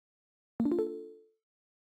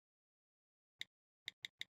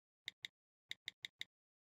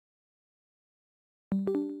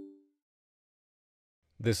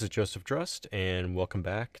This is Joseph Drust, and welcome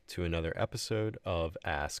back to another episode of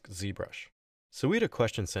AskZBrush. So we had a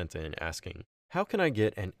question sent in asking, how can I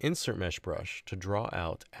get an InsertMesh brush to draw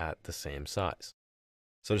out at the same size?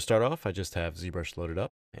 So to start off, I just have ZBrush loaded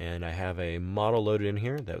up, and I have a model loaded in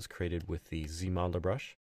here that was created with the ZModeler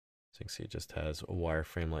brush. So you can see it just has a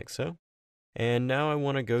wireframe like so. And now I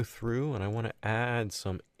want to go through and I want to add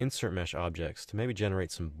some InsertMesh objects to maybe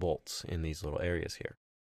generate some bolts in these little areas here.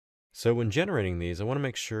 So when generating these, I want to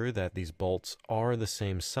make sure that these bolts are the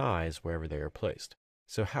same size wherever they are placed.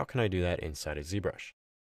 So how can I do that inside of ZBrush?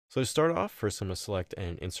 So to start off, first I'm going to select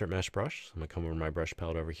an InsertMesh brush. So I'm going to come over to my brush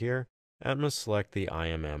palette over here, and I'm going to select the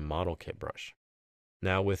IMM Model Kit brush.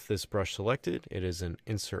 Now with this brush selected, it is an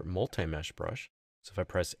Insert Multi-Mesh brush. So if I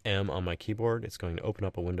press M on my keyboard, it's going to open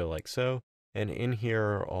up a window like so, and in here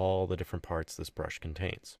are all the different parts this brush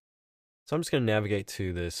contains. So I'm just going to navigate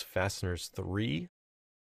to this Fasteners 3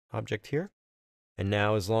 object here. And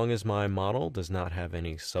now as long as my model does not have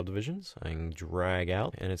any subdivisions, I can drag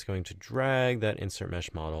out and it's going to drag that insert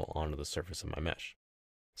mesh model onto the surface of my mesh.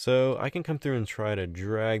 So I can come through and try to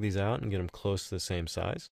drag these out and get them close to the same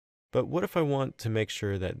size. But what if I want to make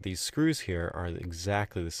sure that these screws here are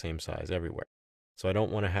exactly the same size everywhere? So I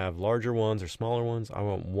don't want to have larger ones or smaller ones. I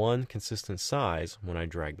want one consistent size when I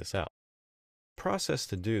drag this out. Process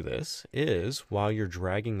to do this is, while you're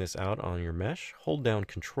dragging this out on your mesh, hold down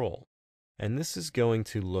Control. And this is going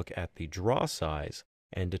to look at the draw size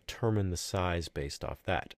and determine the size based off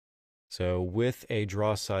that. So with a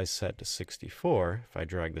draw size set to 64, if I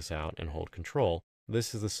drag this out and hold Control,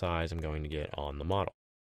 this is the size I'm going to get on the model.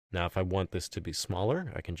 Now if I want this to be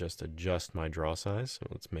smaller, I can just adjust my draw size. So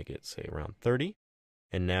let's make it, say, around 30.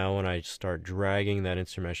 And now when I start dragging that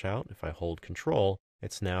insert mesh out, if I hold Control,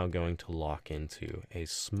 it's now going to lock into a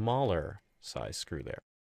smaller size screw there.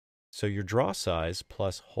 So your draw size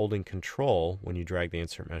plus holding Control when you drag the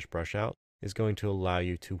insert mesh brush out is going to allow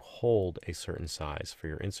you to hold a certain size for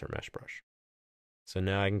your insert mesh brush. So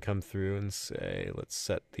now I can come through and say, let's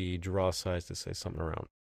set the draw size to say something around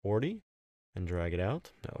 40 and drag it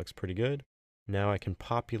out. That looks pretty good. Now I can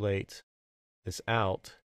populate this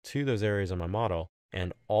out to those areas on my model,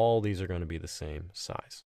 and all these are going to be the same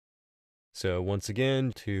size. So once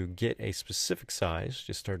again, to get a specific size,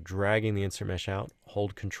 just start dragging the insert mesh out,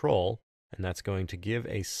 hold Control, and that's going to give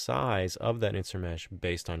a size of that insert mesh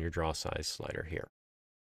based on your draw size slider here.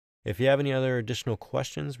 If you have any other additional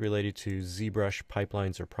questions related to ZBrush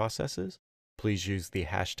pipelines or processes, please use the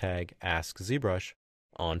hashtag AskZBrush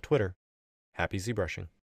on Twitter. Happy ZBrushing.